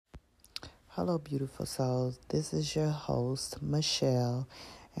Hello, beautiful souls. This is your host, Michelle,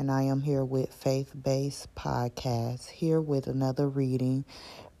 and I am here with Faith Based Podcast, here with another reading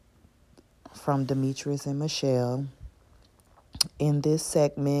from Demetrius and Michelle. In this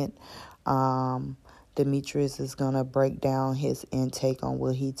segment, Demetrius is going to break down his intake on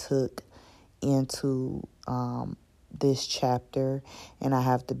what he took into this chapter, and I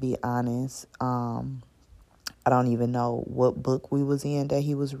have to be honest, I don't even know what book we was in that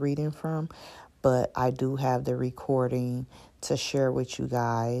he was reading from, but I do have the recording to share with you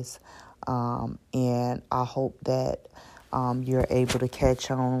guys, and I hope that you're able to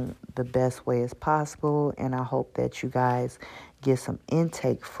catch on the best way as possible, and I hope that you guys get some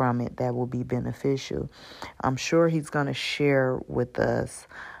intake from it that will be beneficial. I'm sure he's going to share with us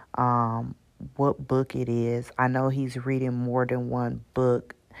what book it is. I know he's reading more than one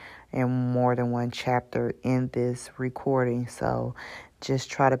book and more than one chapter in this recording, so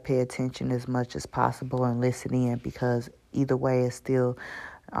just try to pay attention as much as possible and listen in, because either way it's still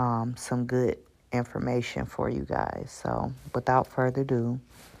some good information for you guys. So without further ado,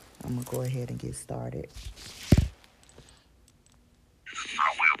 I'm gonna go ahead and get started. I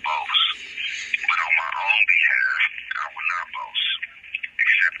will boast, but on my own behalf, I will not boast,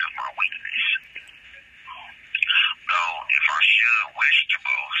 except of my weakness. Though if I should wish to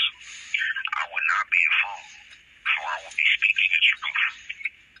boast, I would not be a fool, for I will be speaking the truth.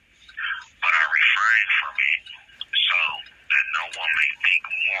 But I refrain from it, so that no one may think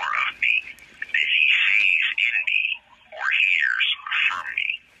more of me than he sees in me or hears from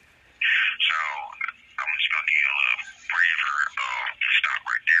me. So I'm just going to give you a little braver stop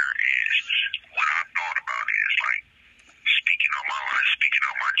right there. Is what I thought about is like speaking on my life, speaking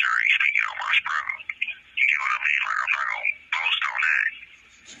on my journey, speaking on my struggle. You get what I mean? Like, I'm not going to boast on that.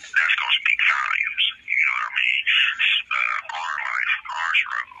 That's going to speak volumes. You know what I mean? Our life, our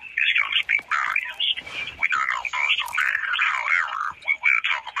struggle is going to speak volumes. We're not going to boast on that. However, we will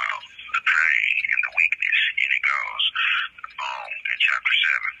talk about the pain and the weakness, and it goes in chapter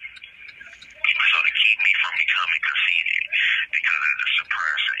 7. So to keep me from becoming conceited because of the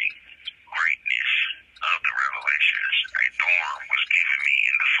surpassing greatness of the revelations, a thorn was given me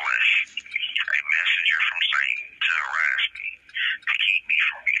in the flesh, a messenger from Satan to harass me, to keep me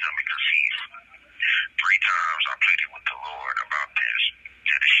from becoming conceived. 3 times I pleaded with the Lord about this,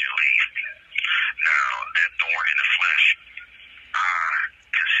 that it should leave me. Now, that thorn in the flesh, I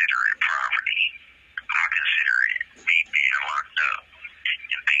consider it poverty. I consider it me being locked up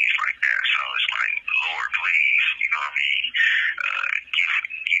and things like that. So it's like, Lord, please, you know what I mean?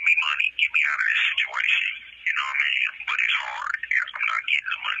 Give me money, get me out of this situation. You know what I mean? But it's hard. I'm not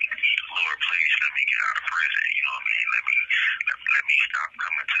getting the money. Lord, please let me get out of prison. You know what I mean? Let me stop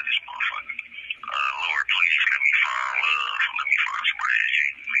coming to this motherfucker. Lord, please let me find love. Let me find somebody that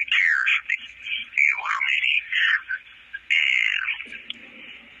genuinely cares for me. You know what I mean? And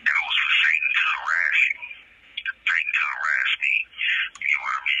that was for Satan to harass you. Satan to harass me. You know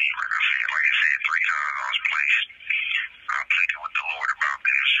what I mean? Like I said 3 times I was placed. I pleaded with the Lord about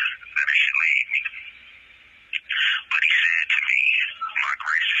this, that it should lead me. But he said to me, my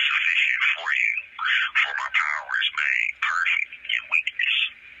grace is sufficient for you, for my power is made perfect in weakness.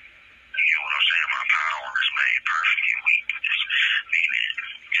 You know what I'm saying? My power is made perfect in weakness. Meaning,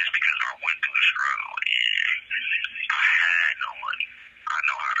 just because I went through the struggle and I had no money, I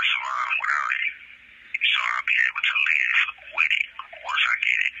know how to survive without it. So I'll be able to live with it once I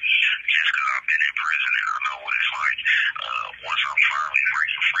get it. Just because I've been in prison and I know what it's like. Once I'm finally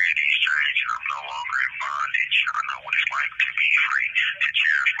breaking free of these chains and I'm no longer in bondage, I know what it's like to be free, to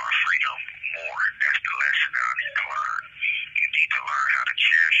cherish my freedom more. That's the lesson that I need to learn. You need to learn how to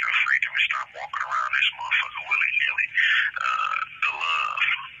cherish your freedom and stop walking around this motherfucker willy-nilly. The love,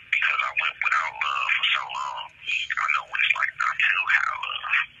 because I went without love for so long. I know what it's like not to have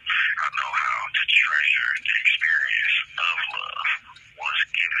love. I know how to treasure the experience of love, once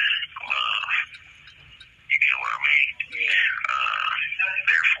given love. You get what I mean? Yeah.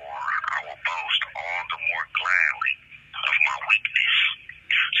 Therefore, I will boast all the more gladly of my weakness,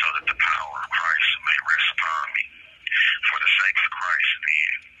 so that the power of Christ may rest upon me. For the sake of Christ,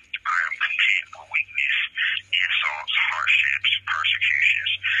 then, I am content with weakness, insults, hardships,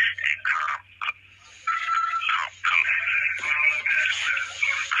 persecutions, and calamities,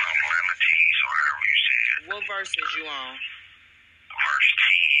 or however you say it. What verse is you on? Verse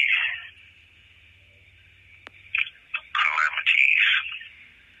 10. Calamities.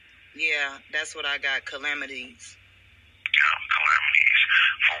 Yeah, that's what I got. Calamities. Calamities.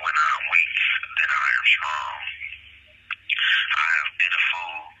 For when I am weak, then I am strong. I have been a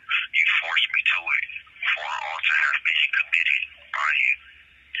fool. You forced me to it, for I ought to have been committed by you.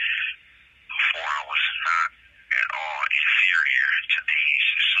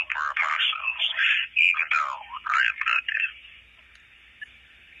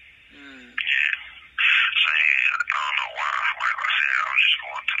 was just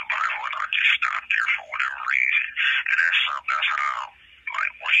going through the Bible and I just stopped there for whatever reason. And that's how,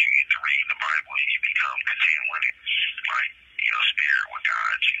 like, once you get to reading the Bible and you become content with it, like, your spirit will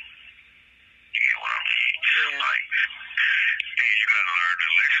guide you. You get what I mean? Yeah. Like, and you gotta learn to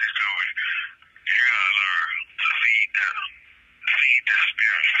listen to it. You gotta learn to feed that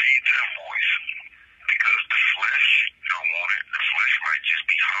spirit, feed that voice. Because the flesh don't want it. The flesh might just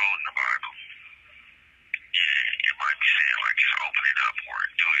be holding the Bible. And it might be saying, like, just open it up or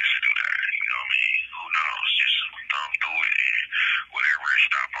do this or do that. You know what I mean? Who knows? Just thumb through it and whatever it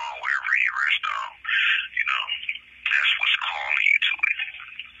stop on, whatever you rest on, you know, that's what's calling you to it.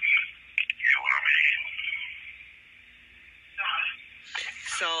 You know what I mean?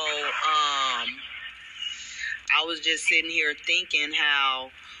 So, I was just sitting here thinking how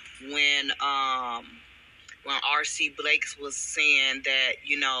when R.C. Blakes was saying that,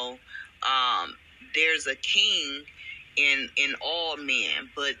 you know, there's a king in all men,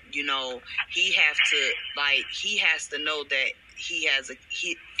 but, you know, he has to know that he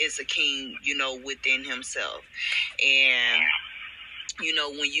is a king, you know, within himself. And, you know,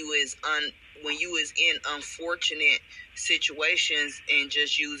 when you is in unfortunate situations, and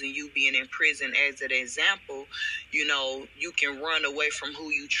just using you being in prison as an example, you know, you can run away from who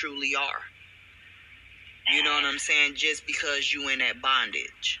you truly are. You know what I'm saying? Just because you in that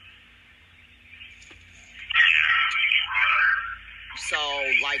bondage. So,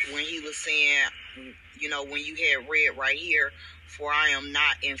 like when he was saying, you know, when you had read right here, for I am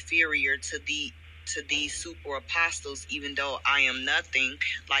not inferior to these super apostles, even though I am nothing,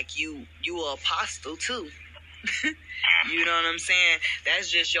 like you an apostle too. You know what I'm saying?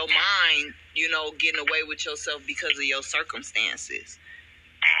 That's just your mind, you know, getting away with yourself because of your circumstances.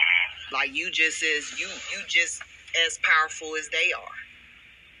 Like you just as powerful as they are.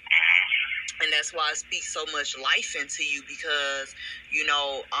 And that's why I speak so much life into you, because, you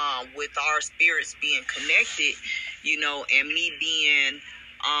know, with our spirits being connected, you know, and me being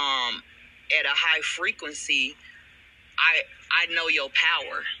at a high frequency, I know your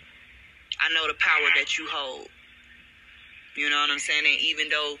power. I know the power that you hold. You know what I'm saying? And even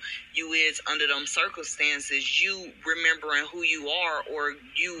though you is under them circumstances, you remembering who you are, or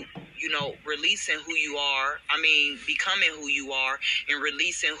you know, releasing who you are, becoming who you are and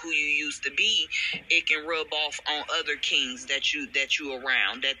releasing who you used to be, it can rub off on other kings that you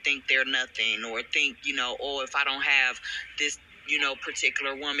around that think they're nothing, or think, you know, oh, if I don't have this, you know,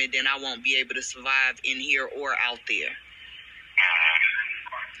 particular woman, then I won't be able to survive in here or out there.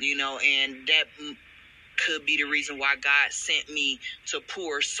 You know, and that could be the reason why God sent me to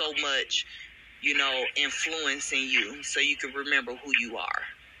pour so much, you know, influence in you, so you can remember who you are.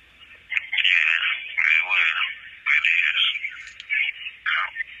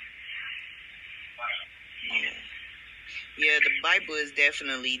 Yeah, the Bible is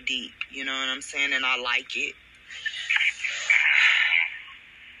definitely deep, you know what I'm saying? And I like it.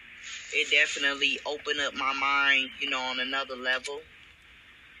 It definitely opened up my mind, you know, on another level.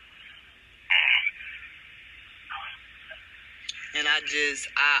 And I'm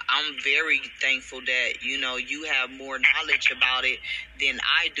very thankful that, you know, you have more knowledge about it than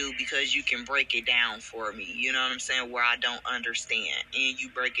I do, because you can break it down for me, you know what I'm saying, where I don't understand. And you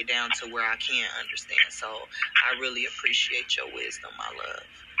break it down to where I can understand. So I really appreciate your wisdom, my love.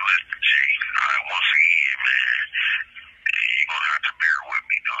 Listen, G, once again, man, you're going to have to bear with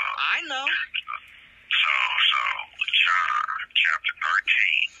me, dog. I know. So John chapter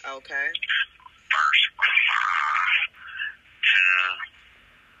 13. Okay. Verse 5 to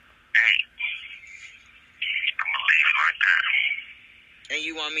 8. I'm going to leave it like that. And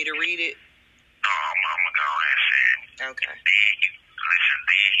you want me to read it? No, I'm going to go ahead and say it. Okay. Then he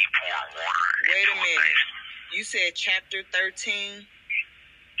poured water Wait into a minute. basin. You said chapter 13?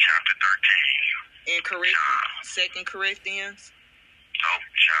 Chapter 13. In Second Corinthians? Nope,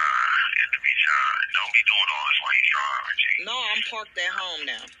 John. It'll be John. Don't be doing all this while you're driving, G. No, I'm parked at home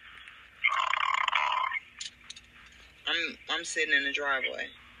now. I'm sitting in the driveway. Okay.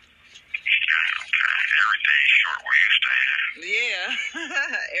 Everything's short where you stand. Yeah.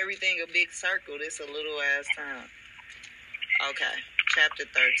 Everything a big circle. This a little ass time. Okay. Chapter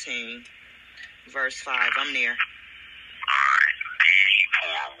 13, verse 5. I'm near. Alright. Then he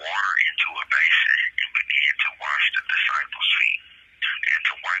poured water into a basin and began to wash the disciples' feet and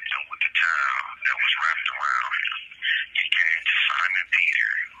to wipe them with the towel that was wrapped around him. He came to Simon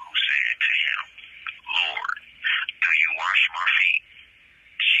Peter, who said to him, Lord, do you wash my feet?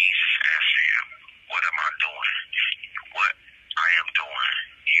 Jesus answered him, what am I doing? What I am doing,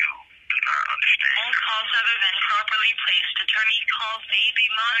 you do not understand. All calls other than properly placed attorney calls may be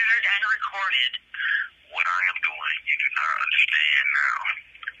monitored and recorded. What I am doing, you do not understand now.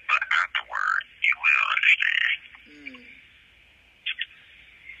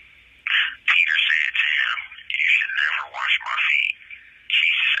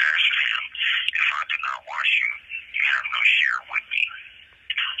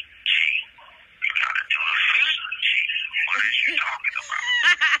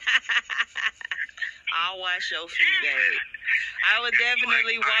 I'll wash your feet, babe. I would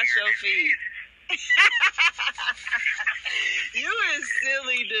definitely wash your feet. You is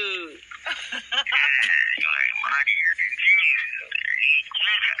silly, dude. You ain't mightier than Jesus.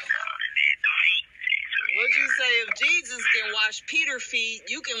 What you say? If Jesus can wash Peter's feet,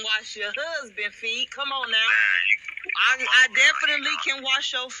 you can wash your husband's feet. Come on now. I definitely can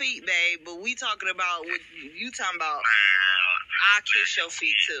wash your feet, babe. But we talking about what you talking about. I'll kiss your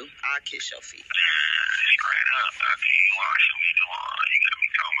feet too. I'll kiss your feet. Straight up, after you wash them, you got me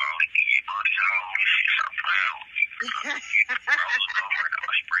talking about you get booty hole and shit. Stop playing with me. You rolls over and I'm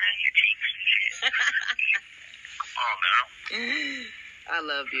spraying your cheeks and shit. Come on now. I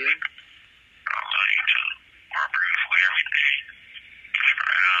love you. I love you too. My beautiful everything.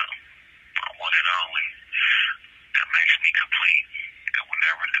 Straight up. I'm one and only. That makes me complete. That will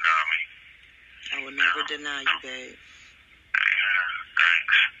never deny me. I will never deny you, babe.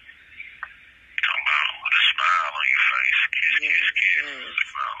 Thanks. Talking about with a smile on your face. Kiss, kiss, kiss. I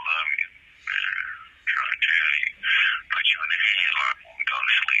love you. Man, I'm trying to tell you. Put you in the headlock when we go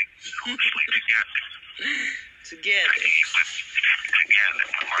to sleep. Go to sleep together. Together. Together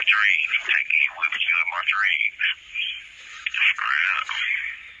with my dreams. I'm taking you with you in my dreams. Straight up.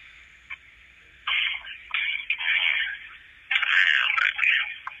 Damn, baby.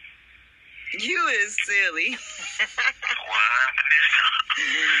 You is silly. What happened this time?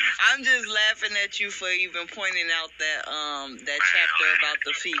 I'm just laughing at you for even pointing out that chapter about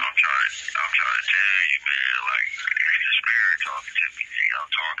the feet. I'm trying to tell you, man. Like, it's the spirit talking to me. See, I'm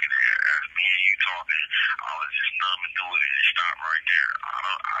talking as me and you talking. I was just numbing through it and it stopped right there.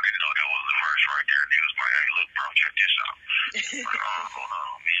 I didn't know that was the verse right there. And he was like, "Hey, look, bro, check this out." Like, oh, hold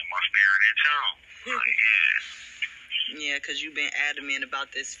on, me and my spirit in tune. Like, yeah. Yeah, because you've been adamant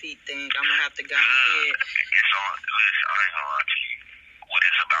about this feet thing. I'm going to have to go ahead. It's all, listen, I ain't gonna lie to you. What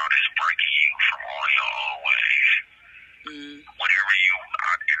it's about is breaking you from all your old ways. Whatever you,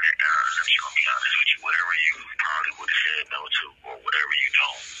 let me be honest with you, whatever you probably would have said no to, or whatever you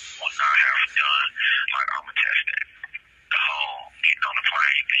don't will not have done, like, I'm gonna test that. The whole getting on the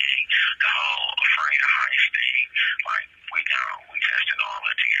plane thing, the whole afraid of heights thing, like, we tested all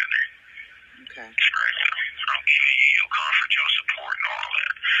that together. Okay. Straight up. I'm giving you your comfort, your support, and all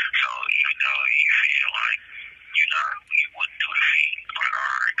that. So even though you feel like you wouldn't do the feet, like,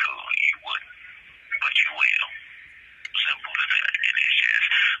 all right, cool, you wouldn't, but you will. Simple as that. And it's just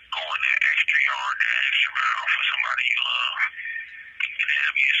going that extra yard, that extra mile for somebody you love. And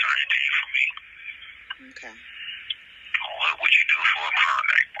it'll be a sign to you for me. Okay. What would you do for a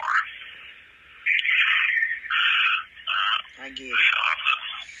Klondike bar? I get it.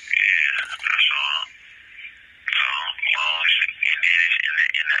 Yeah, that's all. So,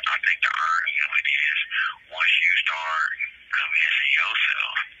 and I think the irony of it is, once you start convincing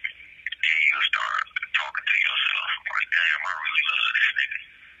yourself, then you'll start talking to yourself, like, damn, I really love this nigga.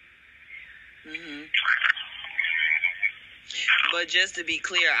 But just to be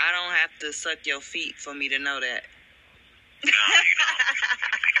clear, I don't have to suck your feet for me to know that. No,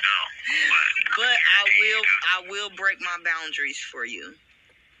 you don't. But I will break my boundaries for you.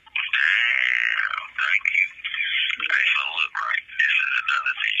 Damn, thank you. Hey, so look, right, this is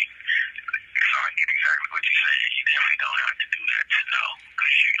another thing. So I get exactly what you're saying. You definitely don't have to do that to know,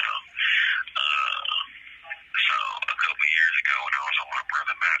 because you know. So a couple years ago when I was on my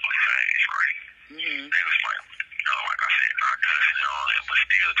brother Mackley phase, right, they was like, like I said, not cussing and all that, but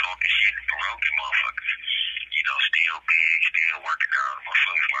still talking shit and provoking motherfuckers. You know, still big, still working out.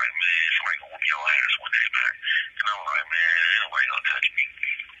 Motherfuckers like, man, somebody gonna whoop your ass one day, man. And I'm like, man, ain't nobody gonna touch me.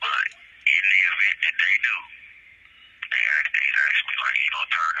 But in the event that they do, they asked me, like, you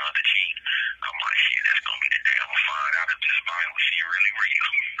gonna turn the other cheek? I'm like, shit, that's gonna be the day I'm gonna find out if this Bible shit really real.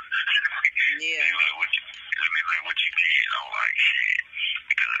 Yeah. What you did, I'm like, shit.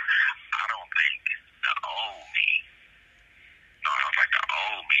 Because I don't think the old me,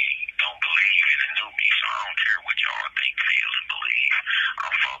 don't believe in the new me, so I don't care what y'all think, feel, and believe.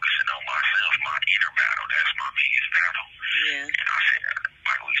 I'm focusing on myself, my inner battle. That's my biggest battle. Yeah. And I said,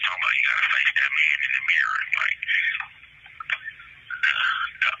 like we was talking about, you gotta face that man in the mirror. Like,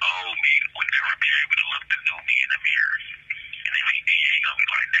 the old me would never be able to look the new me in the mirror. And if he did, he gonna be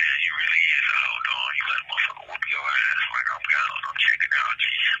like, damn, you really is a hold on. You let a motherfucker whoop your ass. Like, I'm gone. I'm checking out.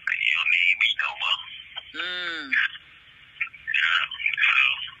 Like, you don't need me no more. Yeah.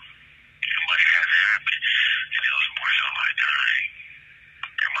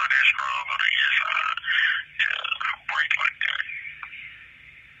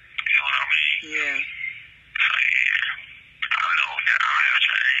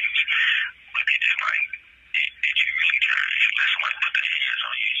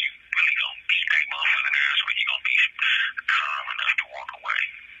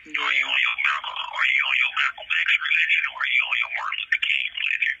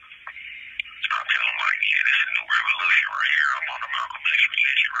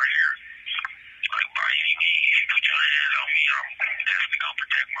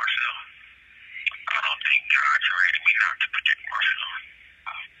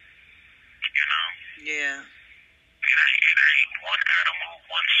 Yeah. It ain't one animal,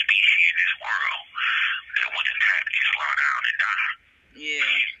 one species in this world that when attacked can slow down and die.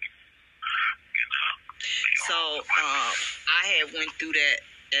 Yeah. You know? So I had went through that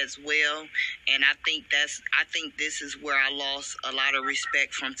as well, and I think this is where I lost a lot of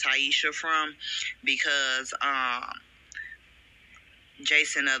respect from Taisha from, because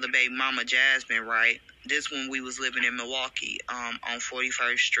Jason, other baby mama Jasmine, right? This when we was living in Milwaukee, on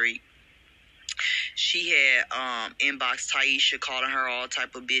 41st Street. She had inboxed Taisha, calling her all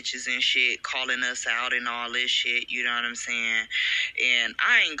type of bitches and shit, calling us out and all this shit, you know what I'm saying? And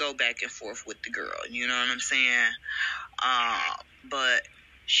I ain't go back and forth with the girl, you know what I'm saying? But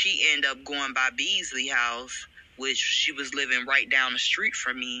she ended up going by Beasley house, which she was living right down the street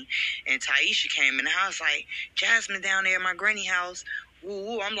from me. And Taisha came in the house like, Jasmine down there at my granny house. Woo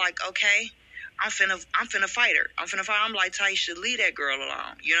woo. I'm like, okay. I'm finna fight her. I'm like, Taisha, leave that girl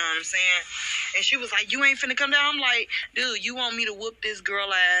alone. You know what I'm saying? And she was like, you ain't finna come down. I'm like, dude, you want me to whoop this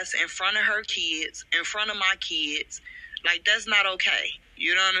girl ass in front of her kids, in front of my kids? Like, that's not okay.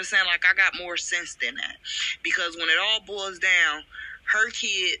 You know what I'm saying? Like, I got more sense than that. Because when it all boils down, her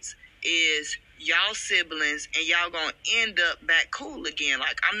kids is y'all siblings, and y'all gonna end up back cool again.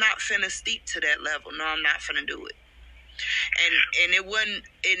 Like, I'm not finna steep to that level. No, I'm not finna do it. And it wasn't,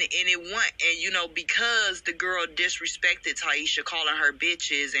 and you know, because the girl disrespected Taisha, calling her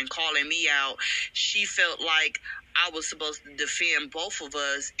bitches and calling me out, she felt like I was supposed to defend both of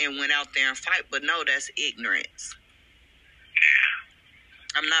us and went out there and fight. But no, that's ignorance.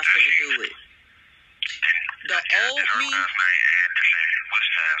 I'm not finna do it. The old me. What's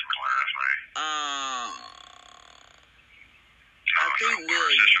Jasmine's last name? I think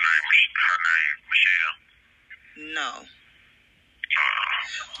William. Her name Michelle. No.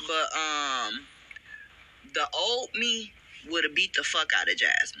 But the old me would have beat the fuck out of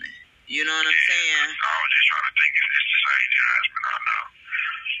Jasmine. You know what I'm saying? I was just trying to think if it's the same Jasmine. I know.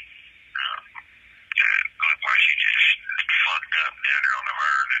 Look like she just fucked up down there on the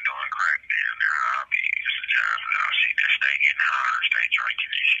verge of doing crack down there. I'll be it's a Jasmine. I'll see that stay getting high and stay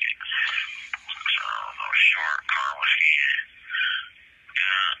drinking and shit. So I don't know. Short caramel skin.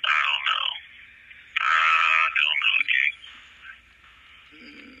 Yeah, I don't know. Jake.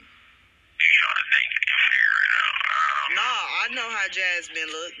 You trying to think and figure it out. Nah, I know how Jasmine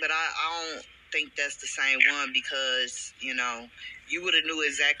look, but I don't think that's the same one, because, you know, you would have knew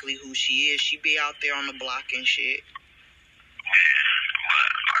exactly who she is. She be out there on the block and shit. Yeah,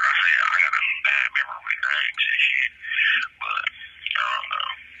 but like I said, I got a bad memory with names and shit. But I don't know.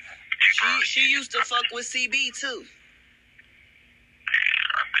 She used to fuck with CB too.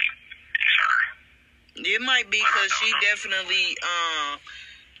 Yeah, I think it's her. It might be, because she definitely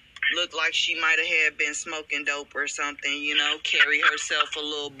looked like she might have had been smoking dope or something, you know, carry herself a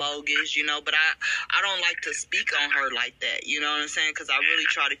little bogus, you know, but I don't like to speak on her like that, you know what I'm saying, because I really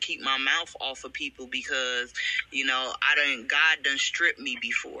try to keep my mouth off of people, because, you know, God done stripped me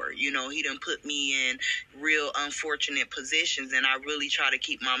before, you know, he done put me in real unfortunate positions, and I really try to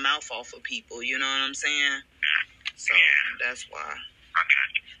keep my mouth off of people, you know what I'm saying, so that's why.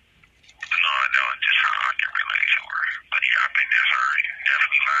 Okay. No, I know just how I can relate to her. But yeah, I think that's her.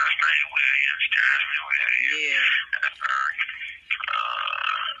 Definitely last name Williams, Jasmine Williams. Yeah. That's her.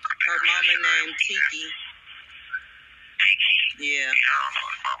 Her mama named Tiki. Tiki? Yeah. I don't know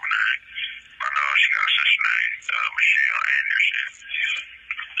his mama name. I know she got a sister named Michelle Anderson.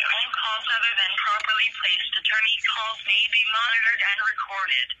 All calls other than properly placed attorney calls may be monitored and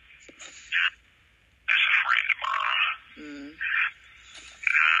recorded. That's a friend of mine.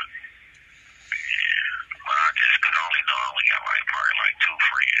 But I just could only know I only got probably two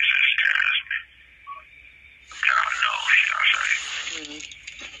friends. That's Jasmine. That I know, should I say.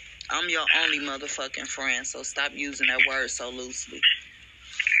 I'm your only motherfucking friend, so stop using that word so loosely.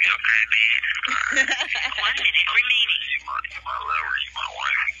 Okay, then. 1 minute remaining. You my lover, you my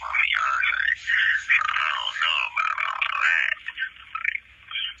wife, you my fiance. So I don't know about all that.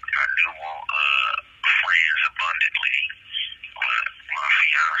 I do want friends abundantly, but my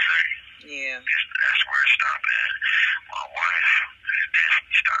fiance. Yeah. That's where it stopped at. My wife is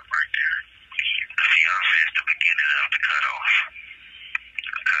definitely stopped right there. The fiance is the beginning of the cutoff.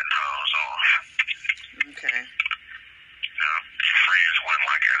 Cutting hoes off. Okay. Friends wasn't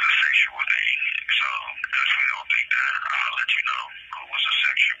like as a sexual thing, so that's why I don't think that. I'll let you know who was a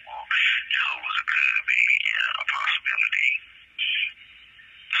sexual and who was a could be a possibility.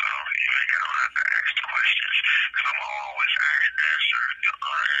 So you ain't gonna have to ask the questions, because I'm always answer the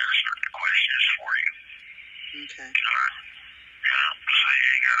questions for you. Okay. Alright? Yeah, so you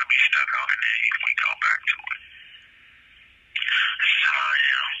ain't gotta be stuck on it if we go back to it. This is how I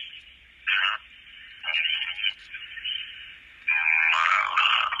am. Yeah.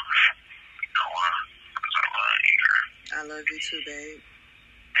 too, babe.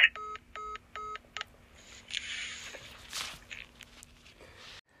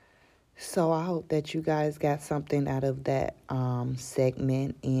 So I hope that you guys got something out of that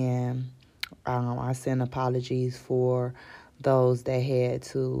segment, and I send apologies for those that had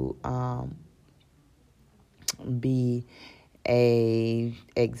to be a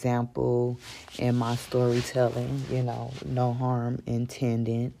example in my storytelling. No harm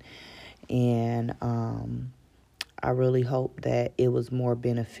intended, and I really hope that it was more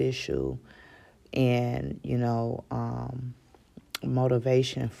beneficial and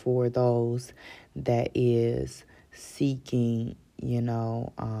motivation for those that is seeking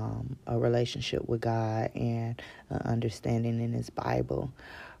a relationship with God and understanding in His Bible.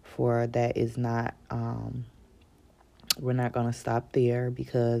 For that is not we're not going to stop there,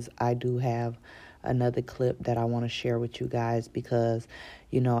 because I do have another clip that I want to share with you guys, because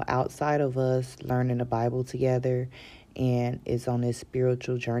outside of us learning the Bible together and it's on this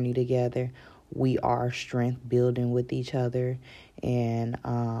spiritual journey together, we are strength building with each other, and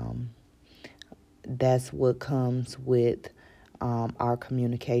that's what comes with our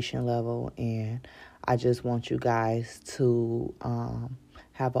communication level. And I just want you guys to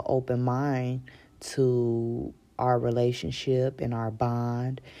have an open mind to our relationship and our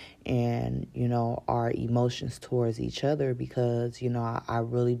bond and, our emotions towards each other, because, I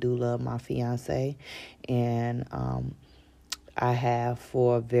really do love my fiance, and I have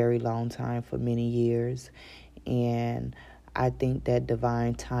for a very long time, for many years. And I think that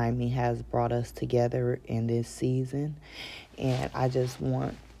divine timing has brought us together in this season. And I just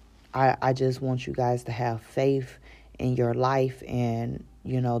want you guys to have faith in your life and,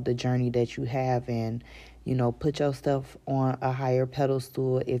 the journey that you have, and, put yourself on a higher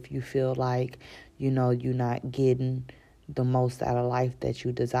pedestal if you feel like, you're not getting the most out of life that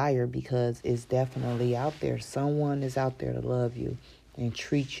you desire, because it's definitely out there. Someone is out there to love you and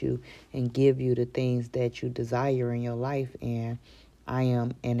treat you and give you the things that you desire in your life. And I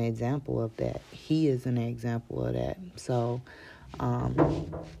am an example of that. He is an example of that. So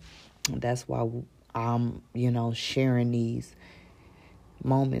that's why I'm, sharing these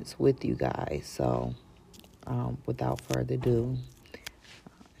moments with you guys. So without further ado,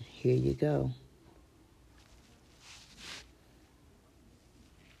 here you go.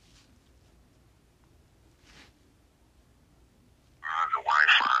 The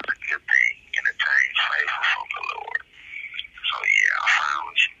wife finds a good thing and obtains favor from the Lord. So yeah, I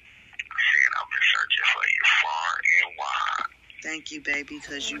found you. Said I've been searching for you far and wide. Thank you, baby,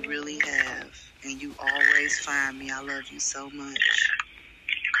 because you really have. And you always find me. I love you so much.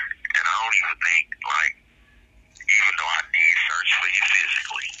 And I don't even think, even though I did search for you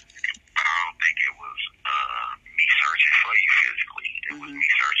physically, but I don't think it was me searching for you physically. It was me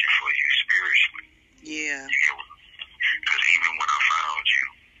searching for you spiritually. Yeah. Because even when I found you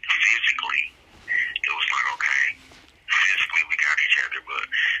physically, it was like, okay, physically we got each other, but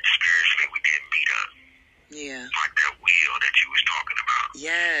spiritually we didn't meet up. Yeah. Like that wheel that you was talking about.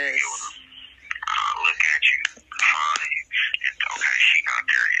 Yes. I look at you, find you, and okay, she not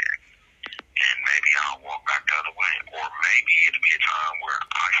there yet. And maybe I'll walk back the other way, or maybe it'll be a time where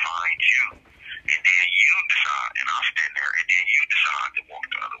I find you, and then you decide, and I'll stand there, and then you decide to walk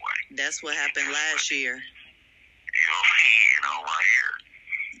the other way. That's what happened last year. You know what I mean? Right here.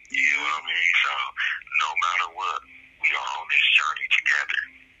 You know what I mean? So, no matter what, we are on this journey together.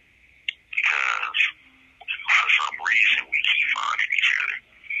 Because, for some reason, we keep finding each other.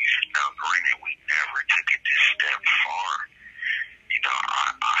 Now, granted, we never took it this step far. I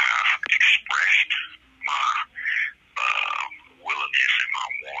have expressed my willingness and my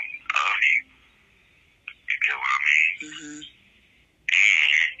wanting of you. You get what I mean? Mm-hmm.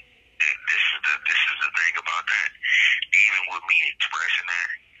 And this is the thing about that. Even with me expressing that,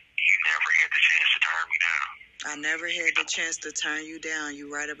 you never had the chance to turn me down. I never had the chance to turn you down. You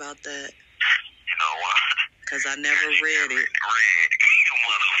right about that. You know why? Because I never read it. You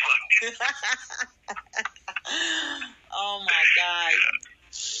motherfucker. Oh, my God.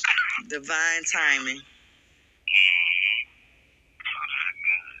 Divine timing. So that's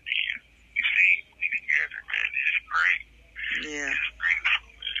good. You see, we together, man. It's great. Yeah. It's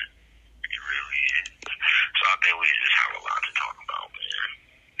beautiful, man. It really is. So I think we just have a lot to talk about, man.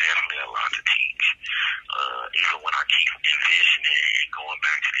 Definitely a lot to teach. Even when I keep envisioning and going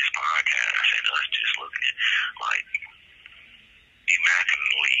back to this podcast and us just looking like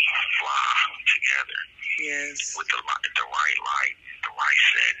immaculately fly together. Yes. With the right light, the right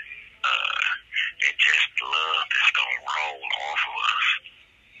set, and just the love that's gonna roll off of us.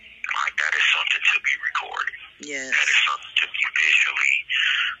 Like that is something to be recorded. Yes. That is something to be visually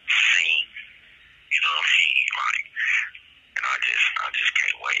seen. You know what I mean? Like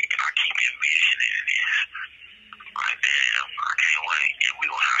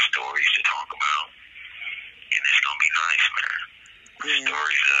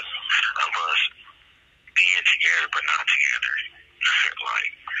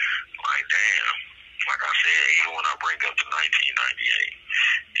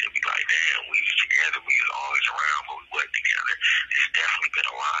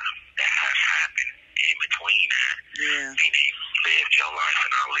lot that has happened in between that. Yeah. Meaning, you lived your life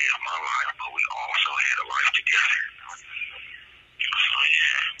and I lived my life, but we also had a life together. So,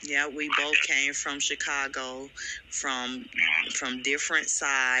 yeah, we both came from Chicago, from different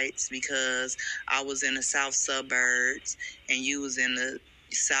sides, because I was in the south suburbs and you was in the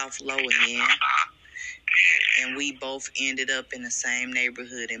south lower end, and we both ended up in the same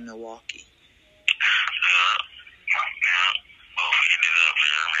neighborhood in Milwaukee. Both ended up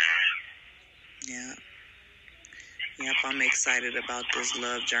there, man. Yeah. Yep, I'm excited about this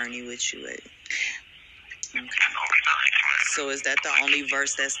love journey with you. Okay. It's gonna be nice, man. So is that the only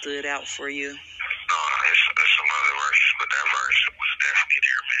verse that stood out for you? No, it's some other verses, but that verse was definitely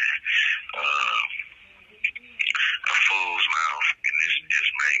there, man. A fool's mouth, and this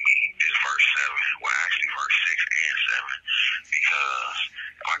just made me, this verse 7, well actually verse 6 and 7, because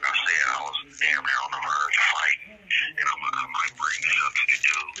like I said, I was damn near on the verge of fighting, and I might bring this up to the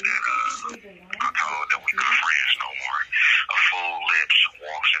dude that I told that we not friends no more. A fool lips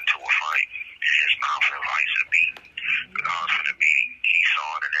walks into a fight, and his mouth invites a beat. Because I was finna beat him, he saw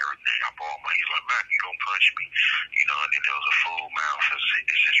it and everything. I bought my, he's like, man, you gonna punch me? You know, and then there was a fool mouth,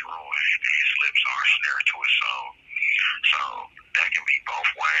 it's his ruin, and his lips are a snare to his soul. So that can be both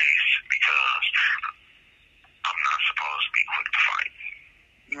ways, because I'm not supposed to be quick to fight.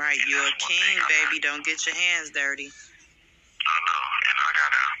 Right, And you're a that's one king, thing baby. Don't get your hands dirty. I know, and I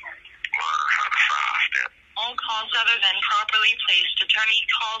gotta learn how to sidestep. All calls other than properly placed attorney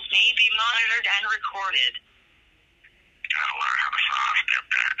calls may be monitored and recorded. Gotta learn how to sidestep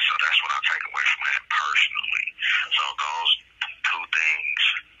that. So that's what I take away from that personally. So those two things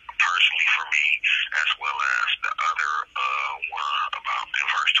personally for me, as well as the other one about in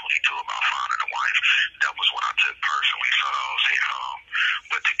verse 22 about finding a wife, that was what I took personally. So those hit home.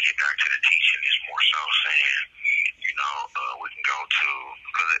 But to get back to the teaching, is more so saying, you know, we can go to,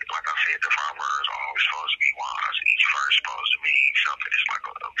 because like I said, the Proverbs are always supposed to be wise. Each verse supposed to mean something. It's like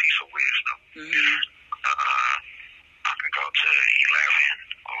a piece of wisdom. Mm-hmm. I can go to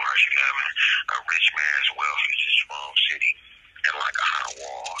 11, or verse 11. A rich man's wealth is a strong city, and like a high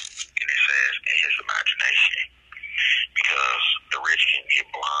wall. And it says, in his imagination. Because the rich can get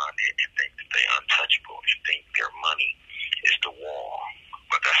blinded and think that they're untouchable and think their money is the wall.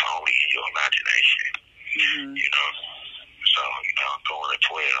 But that's only in your imagination. Mm-hmm. You know? So, you know, going to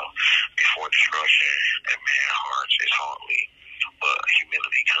 12. Before destruction, a man's heart is haughty, but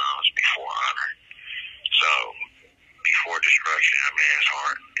humility comes before honor. So, before destruction, a man's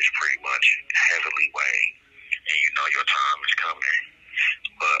heart is pretty much heavily weighed, and you know your time is coming.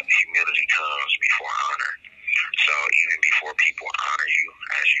 But humility comes before honor. So even before people honor you,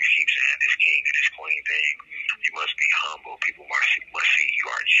 as you keep saying this king and this queen thing, you must be humble. People must see you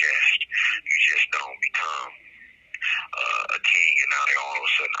are just. You just don't become a king and now they all of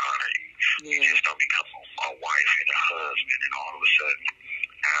a sudden honor you. Yeah. You just don't become a wife and a husband and all of a sudden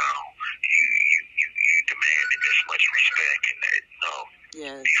now you demanding this much respect and that. No.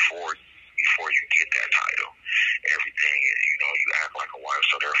 Yes. Before you get that title, everything is, you know, you act like a wife,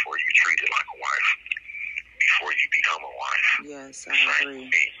 so therefore you treat it like a wife before you become a wife. Yes, I agree.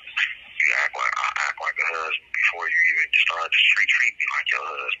 You act like a husband before you even start to treat me like your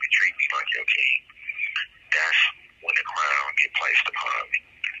husband, treat me like your king. That's when the crown get placed upon me.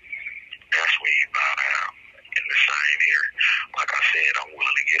 That's when you bow down. And the same here. Like I said, I'm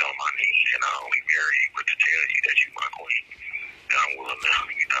willing to get on my knees and not only marry you, but to tell you that you my queen. And I'm willing to,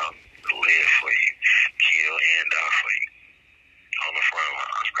 you know, live for you, kill and die for you. On the front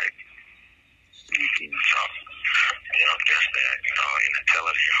lines, baby. Thank you. So, you know, just that, you know, an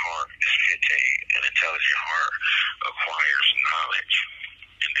intelligent heart is 15. An intelligent heart acquires knowledge,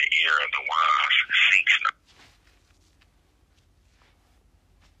 and the ear of the wise seeks knowledge.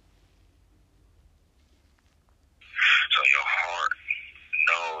 So your heart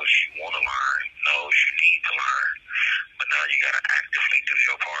knows you want to learn, knows you need to learn, but now you got to actively do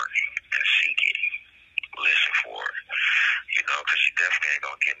your part and seek it, listen for it, you know, because you definitely ain't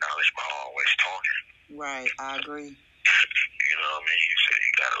going to get knowledge by always talking. Right, I agree. You know what I mean? You said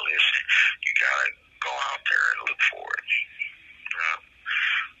you got to listen. You got to go out there and look for it. Yeah.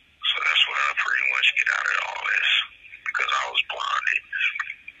 So that's what I pretty much get out of all this, because I was blinded,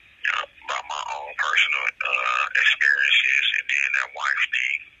 you know, by my own personal experiences and then that wife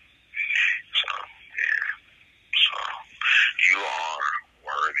thing. So, yeah. So, you are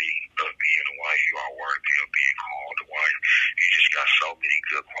worthy of being a wife. You are worthy of being called a wife. You just got so many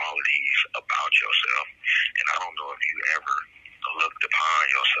good qualities about yourself. And I don't know if you ever looked upon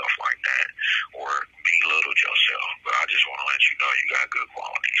yourself like that or belittled yourself, but I just want to let you know you got good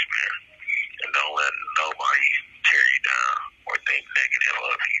qualities, man. And don't let nobody tear you down or think negative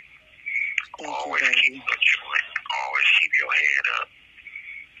of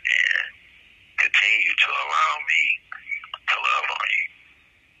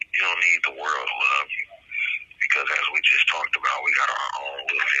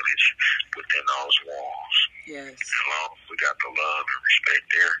Yes. As long as we got the love and respect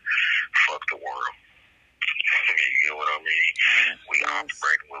there, fuck the world. You get what I mean? We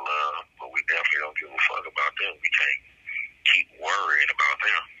operate with love, but we definitely don't give a fuck about them. We can't keep worrying about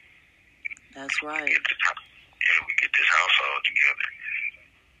them. That's right. We get this household together.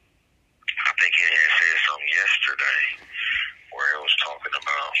 I think he had said something yesterday where it was talking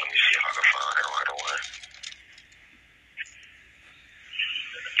about, let me see if I can find it right away.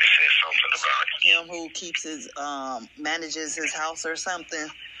 It said something about him who keeps his manages his house or something.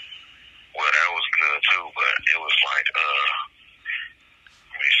 Well, that was good too, but it was like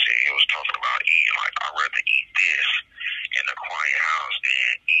let me see, it was talking about eating like I'd rather eat this in a quiet house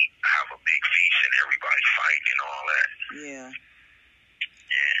than have a big feast and everybody fighting and all that. Yeah.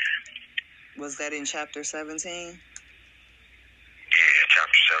 Yeah. Was that in chapter 17? Yeah,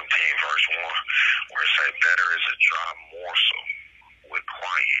 chapter 17, verse 1, where it says, better is a dry morsel with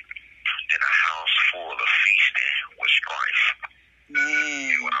quiet than a house full of feasting with strife. Man.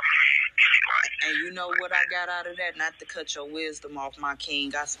 You know what I mean? And you know what I got out of that? Not to cut your wisdom off, my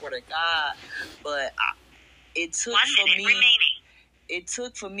king, I swear to God, but it took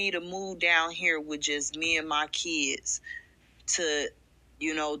for me to move down here with just me and my kids to,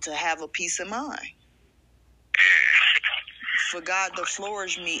 to have a peace of mind. For God to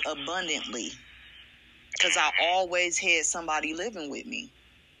flourish me abundantly. Because I always had somebody living with me.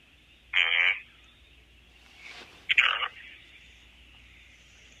 Mm-hmm.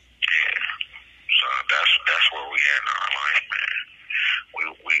 Yeah. So that's where we at in our life, man.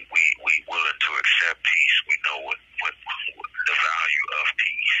 We willing to accept peace. We know what the value of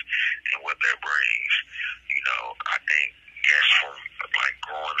peace and what that brings. I think from like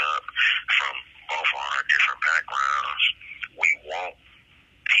growing up from both our different backgrounds, we want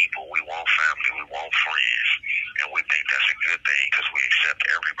people, we want family, we want friends, and we think that's a good thing because we accept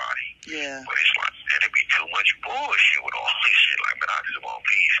everybody. Yeah. But it's like, man, it be too much bullshit with all this shit. Like, man, I just want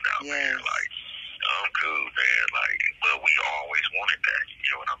peace now, man. Like, I'm cool, man. Like, but we always wanted that.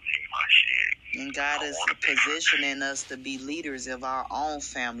 You know what I mean? Like, shit. And God is positioning us to be leaders of our own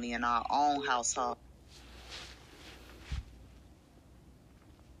family and our own household.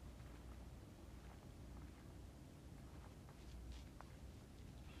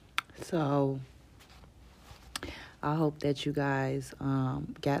 So I hope that you guys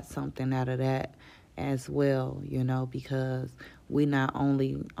got something out of that as well, because we not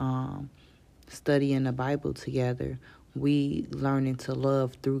only studying the Bible together, we learning to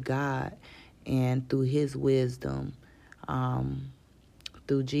love through God and through his wisdom,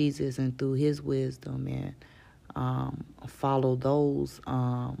 through Jesus and through his wisdom, and follow those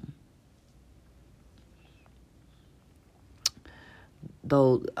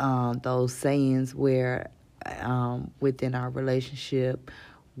sayings where within our relationship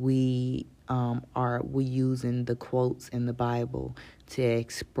we using the quotes in the Bible to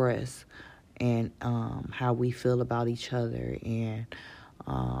express and how we feel about each other and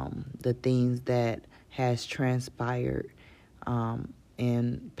the things that has transpired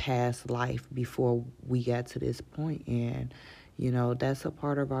in past life before we got to this point. And that's a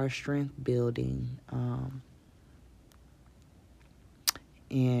part of our strength building.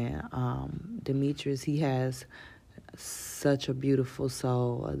 And Demetrius, he has such a beautiful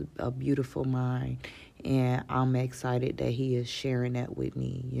soul, a beautiful mind, and I'm excited that he is sharing that with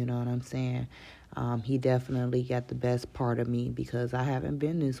me. You know what I'm saying? He definitely got the best part of me because I haven't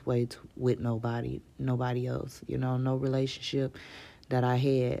been this way with nobody else. No relationship that I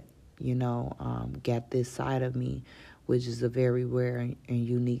had, got this side of me, which is a very rare and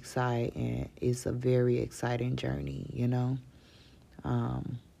unique side, and it's a very exciting journey, Let's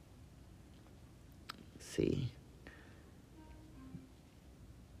see.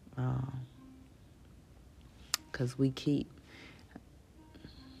 Because we keep...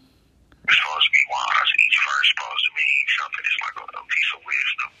 We're supposed to be wise. Each verse supposed to mean something. It's like a piece of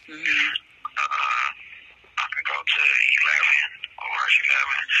wisdom. Mm-hmm. I can go to 11, or verse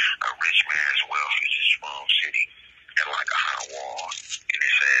 11. A rich man's wealth is a strong city and like a high wall. And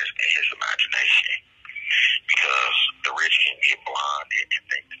it says, in his imagination. Because the rich can get blinded and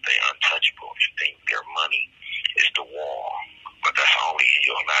think that they're untouchable and think their money is the wall. But that's only in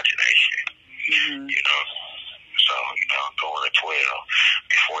your imagination. Mm-hmm. So, going to 12.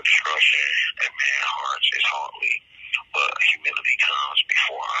 Before destruction, a man's heart is haughty, but humility comes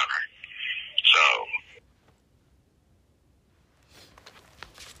before honor. So,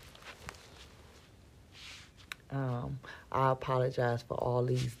 I apologize for all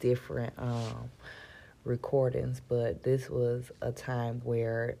these different recordings, but this was a time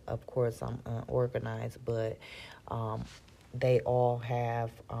where, of course, I'm unorganized, but they all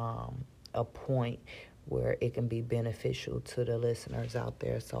have a point where it can be beneficial to the listeners out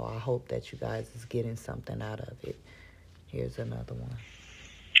there. So I hope that you guys is getting something out of it. Here's another one.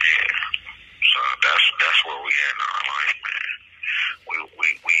 Yeah. So that's where we at in our life, man.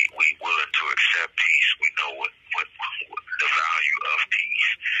 We willing to accept peace. We know what the value of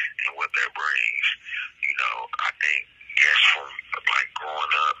peace and what that brings. You know, I think just from like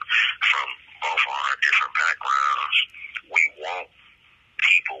growing up from both of our different backgrounds, we want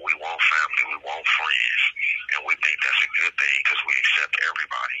people, we want family, we want friends, and we think that's a good thing because we accept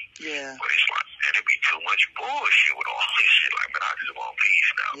everybody. Yeah. But it's like, and it'd be too much bullshit with all this shit. Like, man, I just want peace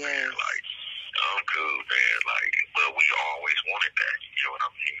now, man. Like, I'm cool, man. Like, but we always wanted that. You know what I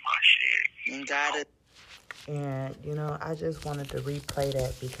mean? Like, shit. And God is. And, you know, I just wanted to replay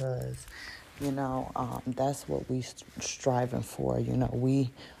that because, you know, that's what we striving for. You know,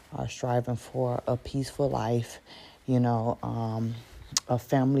 we are striving for a peaceful life, you know, a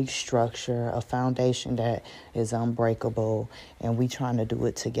family structure, a foundation that is unbreakable, and we trying to do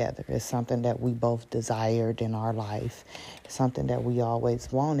it together. It's something that we both desired in our life. It's something that we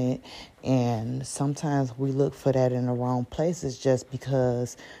always wanted, and sometimes we look for that in the wrong places just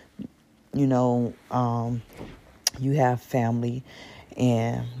because, you know, you have family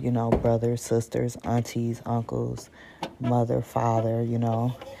and, you know, brothers, sisters, aunties, uncles, mother, father, you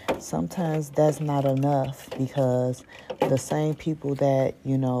know. Sometimes that's not enough because the same people that,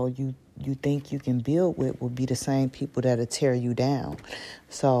 you know, you think you can build with will be the same people that'll tear you down.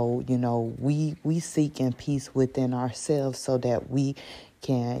 So, you know, we seeking peace within ourselves so that we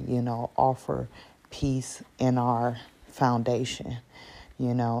can, you know, offer peace in our foundation,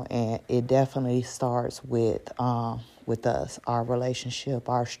 you know, and it definitely starts with us, our relationship,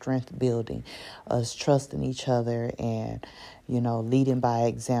 our strength building, us trusting each other and, you know, leading by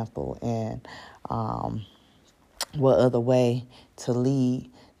example. And what other way to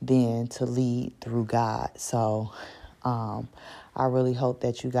lead than to lead through God? So I really hope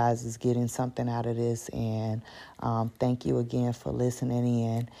that you guys is getting something out of this. And thank you again for listening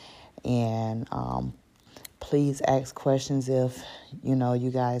in. And please ask questions if, you know, you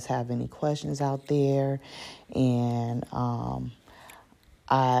guys have any questions out there. And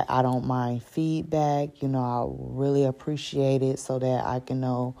I don't mind feedback. You know, I really appreciate it so that I can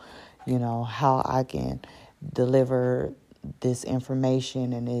know, you know, how I can deliver this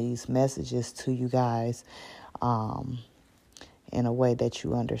information and these messages to you guys in a way that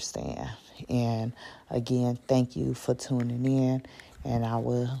you understand. And again, thank you for tuning in, and I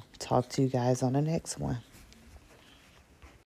will talk to you guys on the next one.